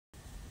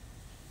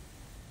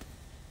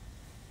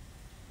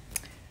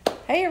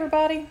Hey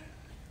everybody,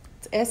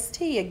 it's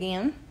ST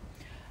again.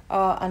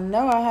 I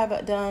know I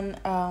haven't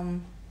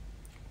done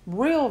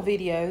real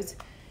videos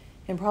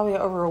in probably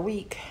over a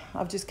week.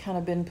 I've just kind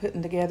of been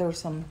putting together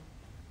some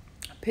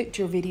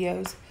picture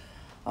videos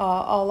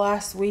all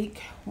last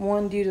week.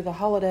 One due to the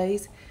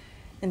holidays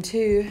and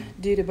two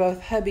due to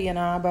both hubby and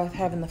I both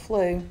having the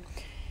flu.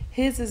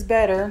 His is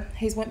better.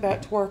 He's went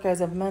back to work as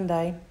of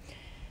Monday.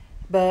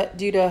 But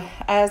due to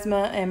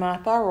asthma and my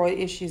thyroid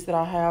issues that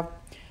I have,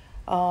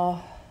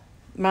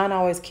 mine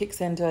always kicks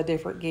into a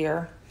different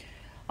gear.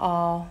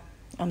 I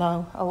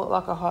know I look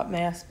like a hot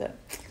mess, but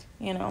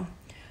you know,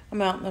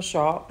 I'm out in the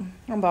shop.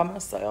 I'm by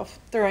myself.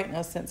 There ain't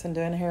no sense in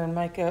doing hair and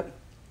makeup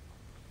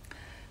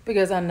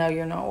because I know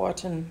you're not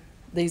watching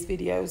these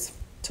videos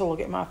to look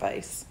at my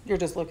face. You're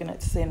just looking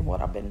at seeing what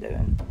I've been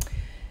doing.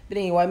 But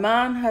anyway,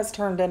 mine has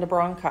turned into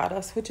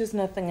bronchitis, which is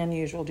nothing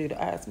unusual due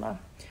to asthma.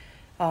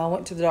 I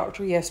went to the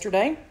doctor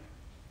yesterday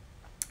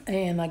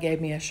and they gave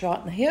me a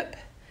shot in the hip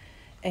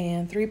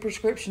and 3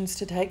 prescriptions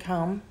to take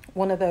home,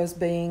 one of those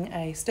being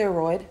a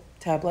steroid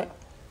tablet.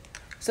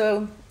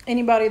 So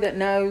anybody that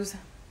knows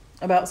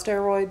about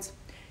steroids,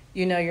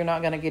 you know you're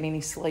not going to get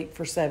any sleep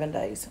for 7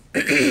 days.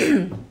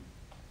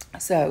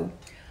 So,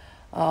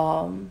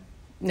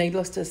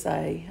 needless to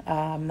say,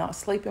 I'm not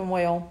sleeping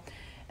well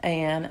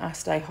and I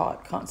stay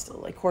hot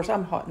constantly. Of course,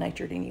 I'm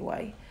hot-natured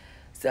anyway.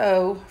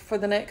 So for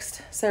the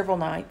next several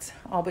nights,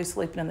 I'll be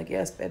sleeping in the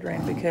guest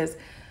bedroom because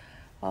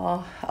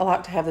I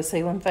like to have the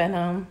ceiling fan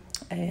on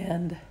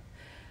and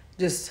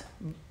just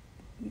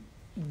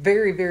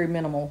very, very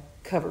minimal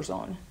covers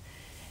on.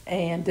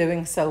 And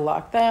doing so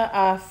like that,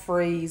 I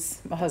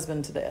freeze my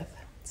husband to death.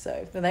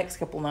 So the next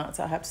couple of nights,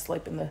 I have to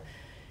sleep in the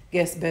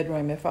guest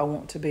bedroom if I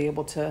want to be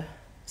able to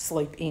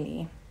sleep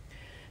any.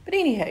 But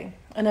anyhow,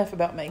 enough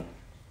about me.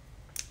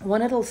 I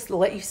wanted to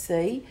let you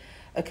see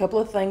a couple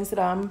of things that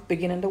I'm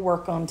beginning to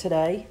work on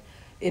today.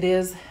 It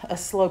is a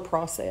slow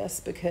process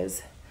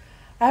because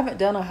I haven't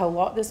done a whole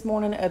lot this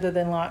morning other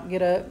than like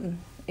get up and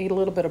eat a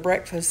little bit of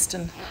breakfast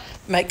and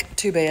make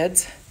 2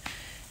 beds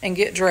and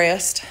get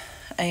dressed.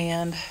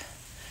 And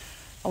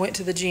I went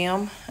to the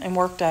gym and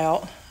worked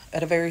out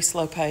at a very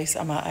slow pace,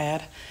 I might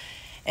add.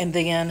 And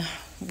then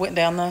went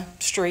down the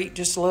street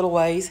just a little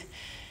ways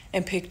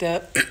and picked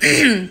up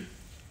a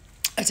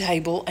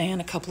table and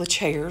a couple of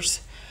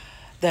chairs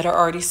that are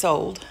already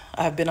sold.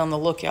 I've been on the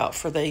lookout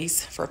for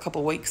these for a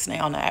couple of weeks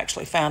now, and I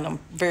actually found them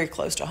very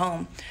close to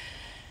home.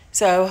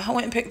 So I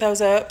went and picked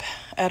those up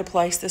at a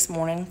place this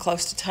morning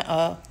close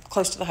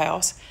to the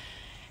house.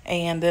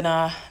 And then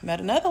I met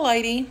another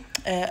lady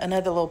at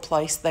another little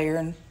place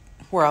there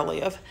where I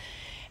live,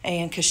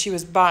 and because she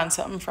was buying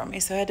something from me,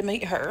 so I had to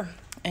meet her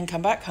and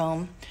come back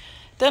home.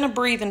 Done a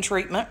breathing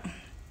treatment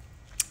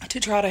to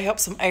try to help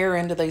some air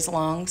into these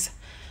lungs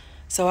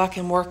so I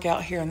can work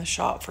out here in the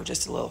shop for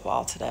just a little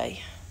while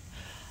today.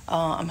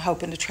 I'm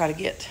hoping to try to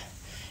get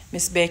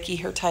Miss Becky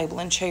her table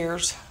and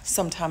chairs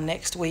sometime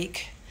next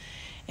week.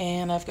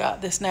 And I've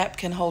got this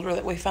napkin holder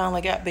that we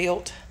finally got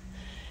built,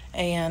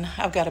 and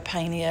I've got to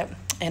paint it,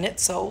 and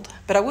it's sold.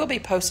 But I will be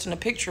posting a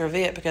picture of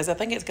it because I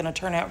think it's going to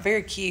turn out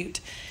very cute,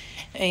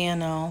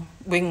 and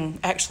we can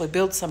actually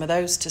build some of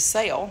those to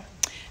sell.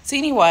 So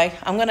anyway,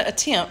 I'm going to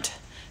attempt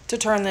to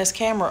turn this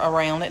camera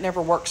around. It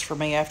never works for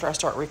me after I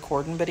start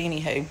recording, but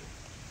anywho,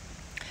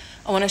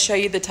 I want to show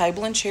you the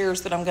table and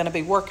chairs that I'm going to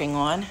be working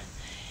on,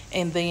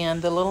 and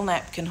then the little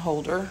napkin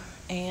holder,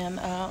 and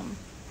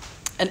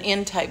an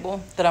end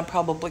table that I'm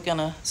probably going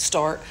to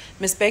start.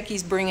 Miss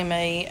Becky's bringing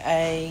me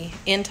a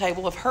end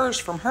table of hers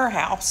from her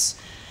house,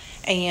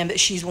 and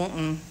she's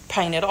wanting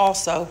painted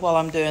also while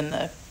I'm doing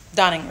the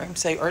dining room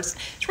suite. Or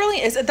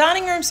it's a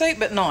dining room suite,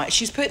 but not.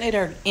 She's putting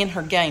it in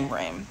her game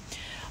room.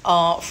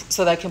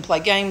 So they can play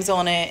games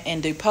on it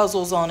and do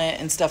puzzles on it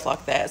and stuff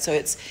like that. So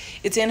it's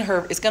going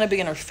to be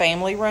in her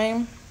family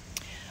room.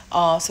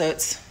 So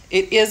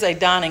it is a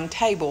dining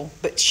table,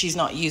 but she's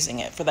not using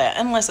it for that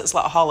unless it's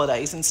like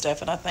holidays and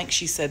stuff. And I think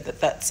she said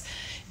that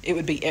it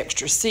would be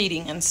extra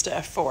seating and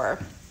stuff for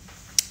her.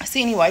 So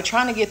anyway,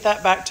 trying to get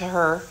that back to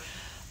her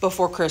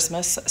before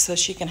Christmas so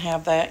she can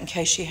have that in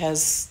case she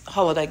has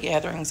holiday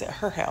gatherings at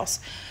her house.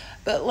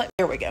 But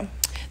there we go.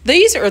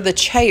 These are the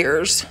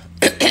chairs.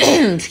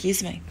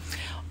 Excuse me.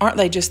 Aren't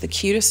they just the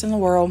cutest in the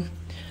world?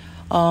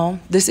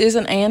 This is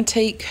an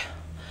antique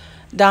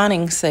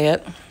dining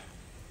set.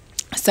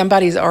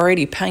 Somebody's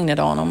already painted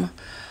on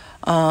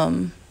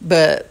them.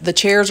 But the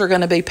chairs are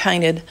going to be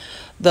painted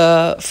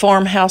the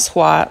farmhouse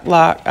white,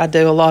 like I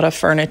do a lot of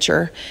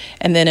furniture.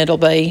 And then it'll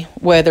be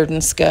weathered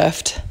and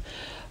scuffed,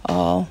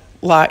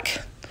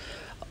 like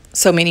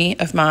so many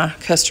of my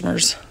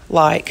customers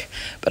like.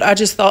 But I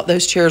just thought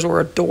those chairs were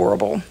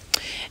adorable.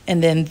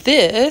 And then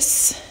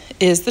this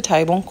is the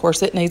table. Of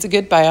course, it needs a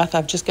good bath.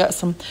 I've just got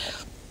some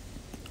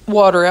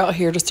water out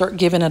here to start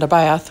giving it a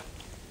bath.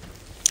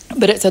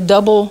 But it's a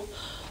double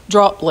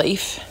drop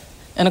leaf.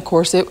 And of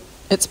course,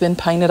 it's been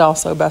painted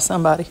also by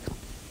somebody.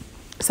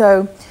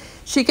 So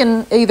she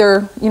can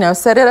either,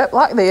 set it up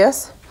like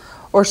this,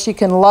 or she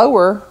can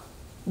lower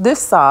this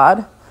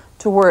side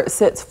to where it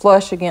sits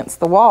flush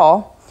against the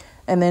wall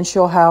and then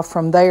she'll have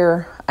from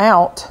there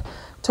out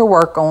to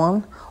work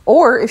on.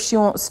 Or if she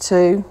wants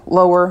to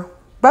lower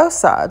both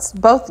sides,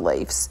 both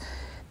leaves,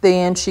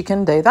 then she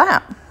can do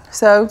that.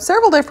 So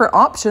several different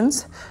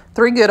options,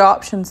 3 good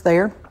options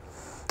there.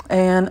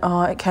 And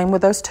it came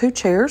with those 2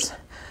 chairs.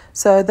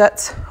 So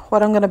that's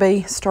what I'm going to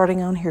be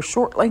starting on here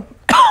shortly.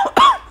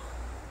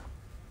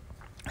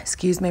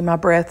 Excuse me, my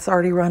breath's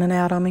already running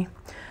out on me.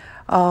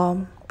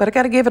 But I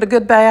got to give it a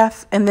good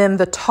bath. And then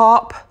the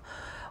top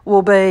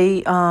will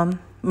be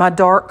my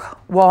dark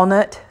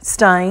walnut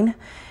stain.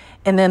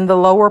 And then the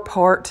lower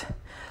part,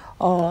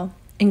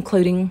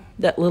 including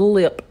that little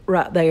lip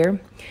right there,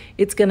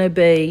 it's going to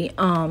be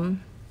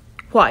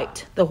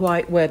white, the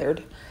white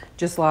weathered,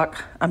 just like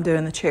I'm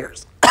doing the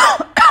chairs.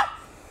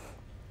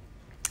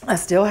 I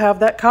still have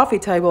that coffee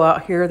table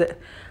out here that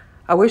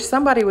I wish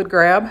somebody would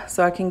grab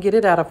so I can get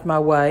it out of my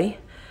way.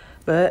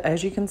 But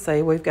as you can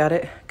see, we've got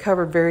it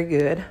covered very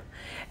good.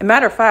 As a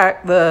matter of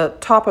fact, the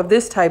top of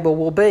this table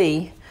will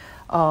be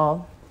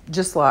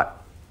just like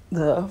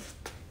the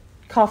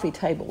coffee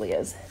table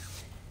is.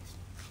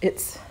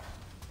 It's,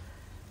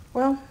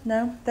 well,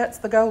 no, that's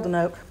the golden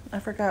oak. I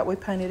forgot we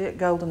painted it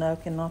golden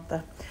oak and not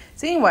the...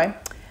 So anyway,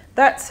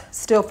 that's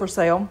still for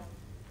sale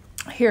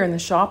here in the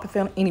shop if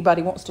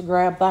anybody wants to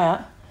grab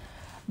that.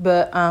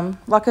 But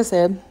like I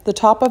said, the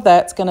top of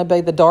that's going to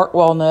be the dark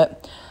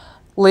walnut.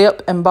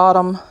 Lip and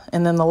bottom,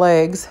 and then the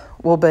legs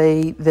will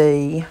be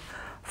the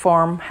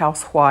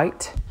farmhouse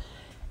white.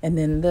 And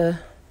then the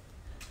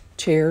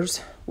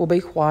chairs will be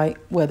white,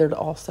 weathered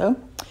also.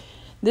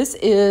 This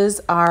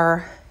is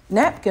our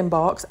napkin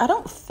box. I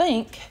don't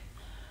think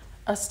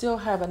I still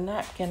have a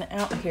napkin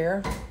out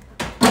here.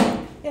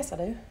 Yes, I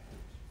do.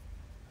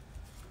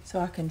 So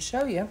I can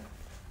show you.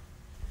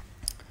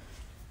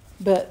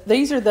 But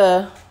these are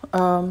the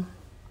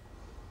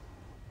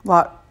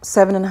like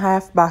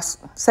 7.5 by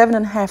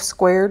 7.5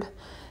 squared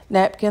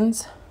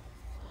napkins.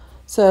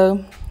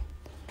 So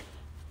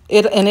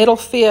it'll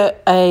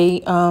fit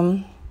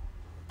a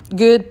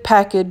good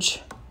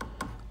package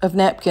of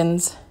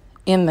napkins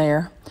in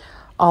there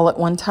all at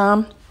one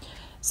time.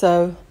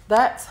 So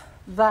that's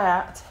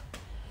that.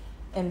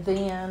 And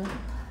then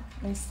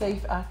let me see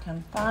if I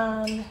can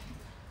find,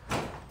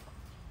 here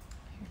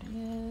it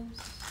is.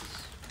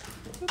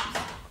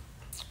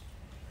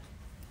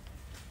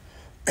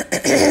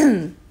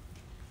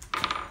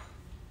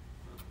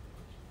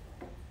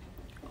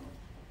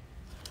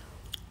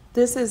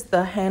 This is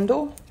the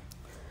handle.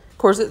 Of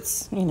course,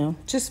 it's, you know,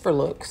 just for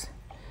looks.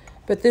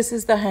 But this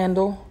is the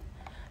handle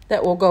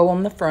that will go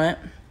on the front.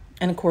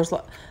 And of course,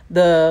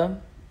 the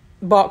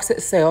box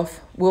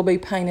itself will be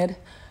painted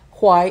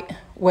white,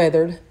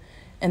 weathered.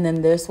 And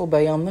then this will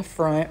be on the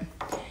front.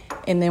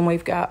 And then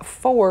we've got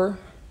 4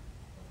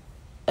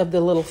 of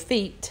the little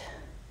feet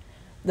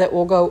that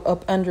will go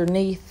up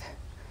underneath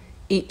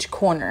each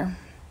corner,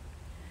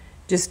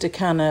 just to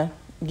kind of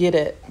get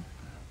it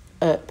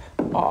up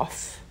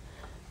off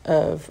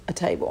of a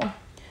table.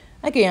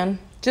 Again,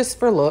 just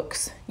for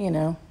looks, you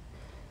know,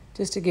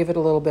 just to give it a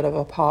little bit of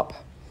a pop.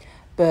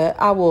 But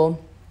I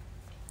will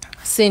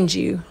send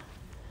you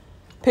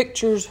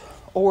pictures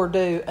or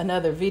do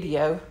another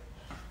video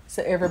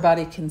so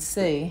everybody can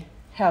see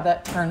how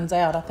that turns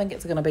out. I think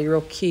it's going to be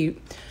real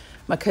cute.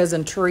 My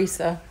cousin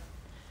Teresa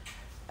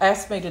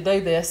asked me to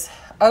do this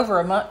over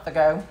a month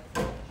ago.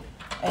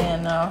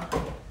 And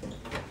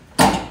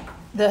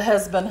the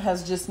husband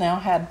has just now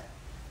had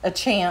a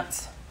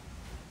chance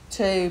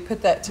to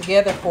put that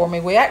together for me.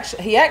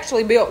 He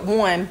actually built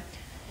one,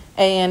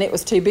 and it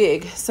was too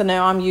big. So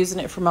now I'm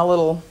using it for my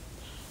little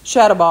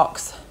shadow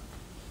box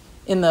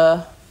in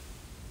the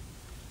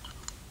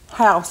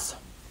house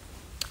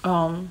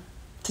to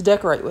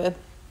decorate with.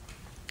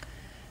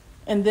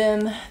 And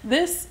then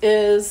this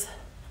is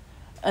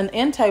an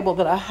end table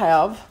that I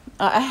have.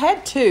 I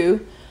had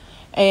 2.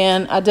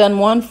 And I done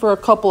one for a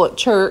couple at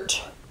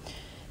church,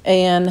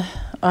 and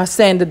I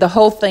sanded the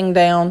whole thing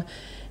down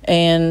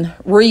and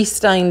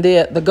re-stained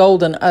it the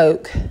golden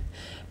oak.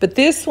 But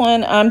this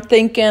one, I'm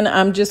thinking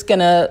I'm just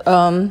going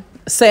to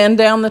sand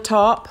down the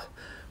top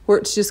where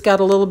it's just got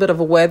a little bit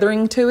of a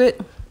weathering to it.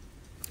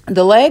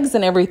 The legs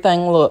and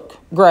everything look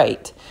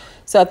great.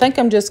 So I think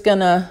I'm just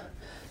going to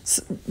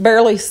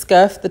barely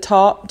scuff the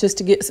top just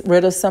to get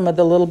rid of some of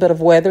the little bit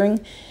of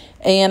weathering.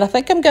 And I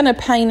think I'm going to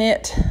paint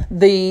it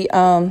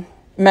the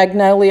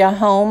Magnolia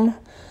Home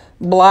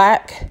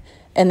black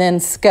and then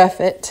scuff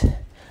it,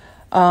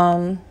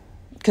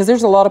 because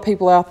there's a lot of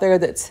people out there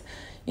that's,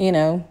 you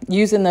know,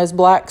 using those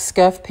black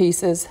scuff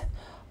pieces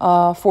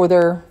for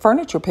their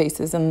furniture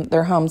pieces in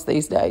their homes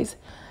these days.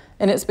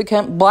 And it's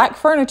become, black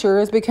furniture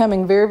is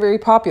becoming very, very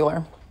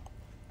popular.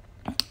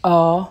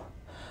 So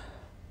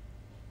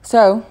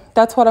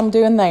that's what I'm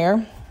doing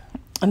there.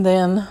 And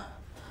then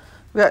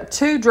we've got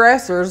 2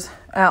 dressers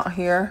out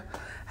here.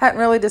 Hadn't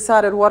really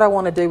decided what I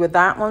want to do with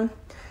that one.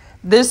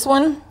 This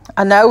one,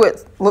 I know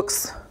it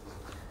looks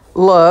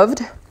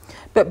loved,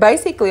 but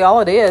basically all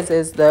it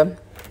is the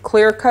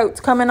clear coats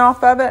coming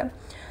off of it.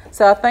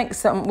 So I think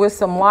with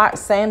some light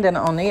sanding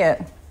on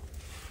it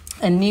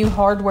and new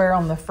hardware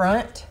on the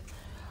front,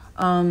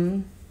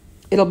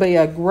 It'll be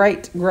a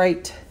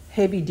great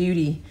heavy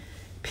duty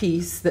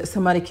piece that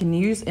somebody can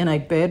use in a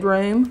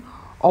bedroom,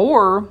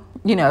 or,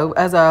 you know,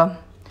 as a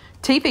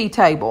TV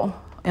table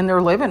in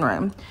their living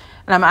room.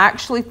 And I'm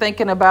actually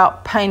thinking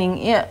about painting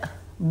it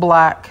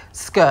black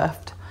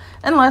scuffed,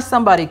 unless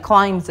somebody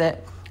claims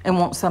it and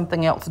wants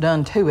something else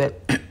done to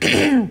it.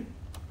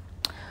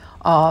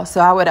 So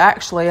I would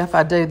actually, if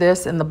I do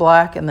this in the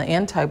black and the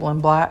end table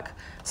in black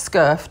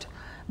scuffed,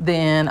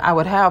 then I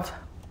would have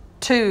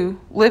 2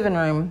 living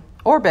room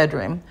or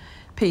bedroom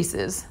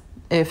pieces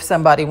if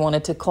somebody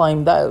wanted to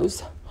claim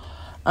those.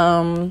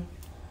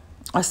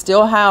 I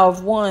still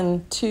have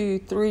 1, 2,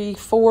 3,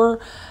 4.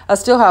 I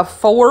still have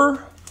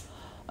 4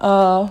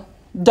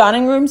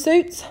 dining room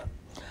suites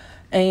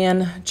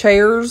and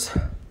chairs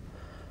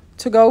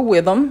to go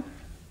with them.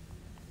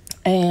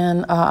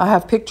 And I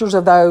have pictures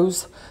of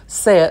those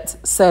sets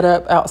set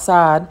up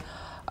outside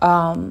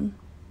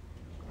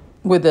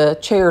with the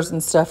chairs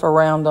and stuff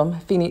around them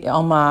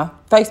on my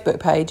Facebook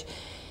page.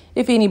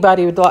 If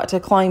anybody would like to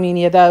claim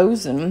any of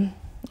those and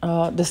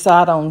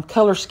decide on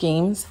color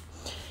schemes.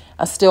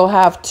 I still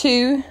have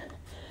 2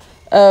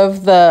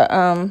 of the,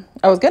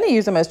 I was going to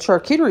use them as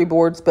charcuterie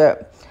boards,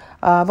 but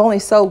I've only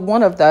sold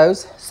 1 of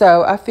those.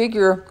 So I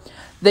figure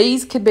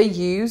these could be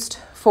used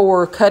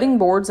for cutting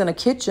boards in a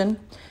kitchen,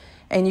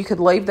 and you could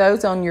leave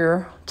those on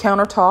your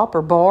countertop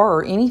or bar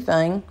or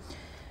anything,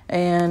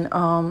 and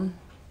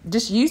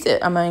just use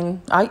it. I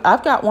mean,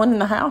 I've got one in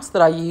the house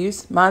that I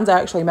use. Mine's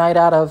actually made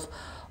out of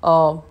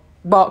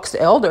boxed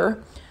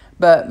elder,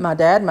 but my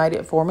dad made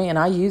it for me, and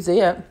I use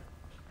it.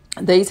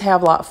 These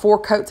have like 4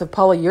 coats of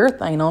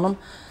polyurethane on them,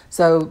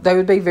 so they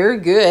would be very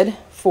good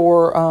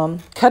for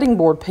cutting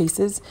board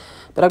pieces.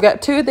 But I've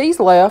got 2 of these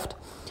left,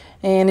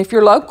 and if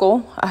you're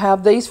local, I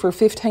have these for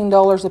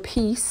 $15 a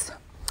piece.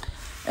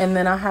 And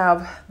then I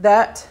have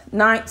that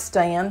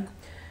nightstand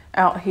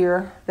out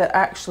here that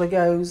actually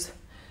goes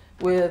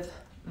with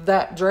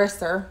that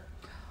dresser.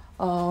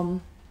 The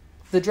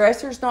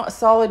dresser's not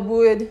solid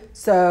wood,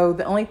 so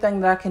the only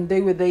thing that I can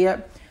do with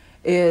it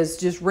is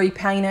just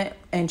repaint it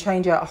and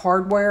change out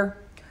hardware.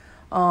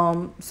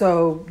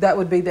 So that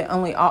would be the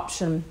only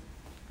option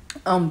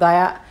on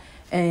that,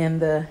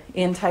 and the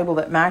end table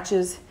that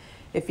matches.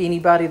 If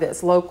anybody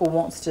that's local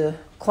wants to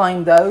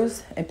claim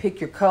those and pick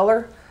your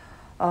color,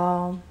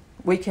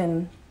 we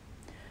can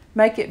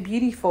make it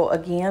beautiful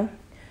again.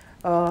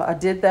 I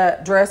did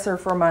that dresser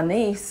for my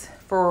niece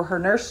for her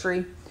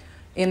nursery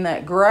in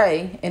that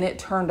gray, and it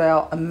turned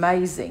out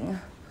amazing.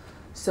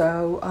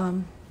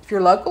 So if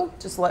you're local,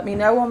 just let me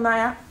know on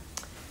that.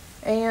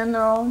 And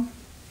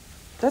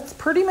that's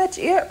pretty much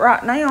it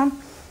right now.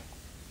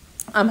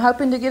 I'm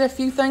hoping to get a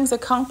few things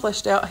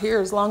accomplished out here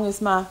as long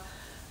as my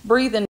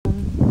breathing. You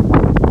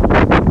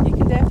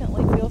can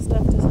definitely feel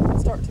stuff to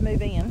start to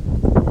move in.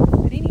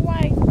 But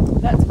anyway,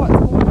 that's what's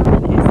going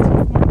on in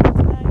Estes Market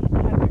today. I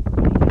hope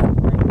everybody has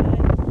a great day.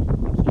 I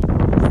can't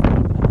really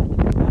sleep. I had to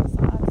move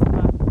outside so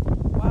my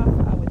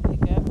Wi-Fi would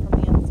pick up from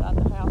the inside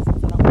of the house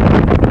since I don't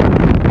have it.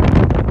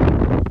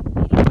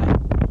 Anyway,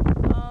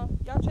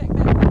 y'all check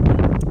back with me,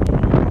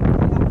 and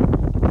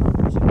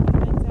I'll show you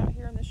things out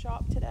here in the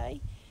shop today.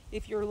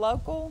 If you're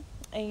local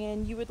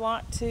and you would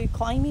like to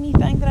claim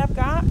anything that I've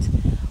got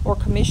or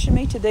commission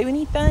me to do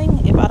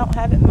anything, if I don't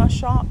have it in my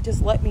shop,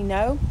 just let me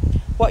know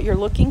what you're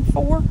looking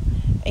for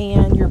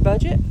and your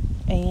budget,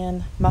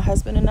 and my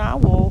husband and I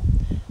will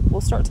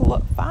start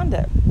to find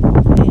it.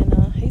 And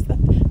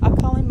I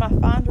call him my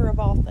finder of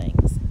all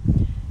things,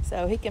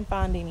 so he can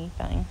find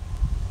anything.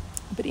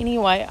 But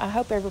anyway, I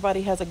hope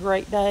everybody has a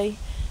great day.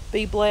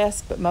 Be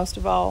blessed, but most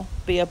of all,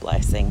 be a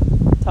blessing.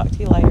 Talk to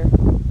you later.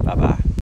 Bye-bye.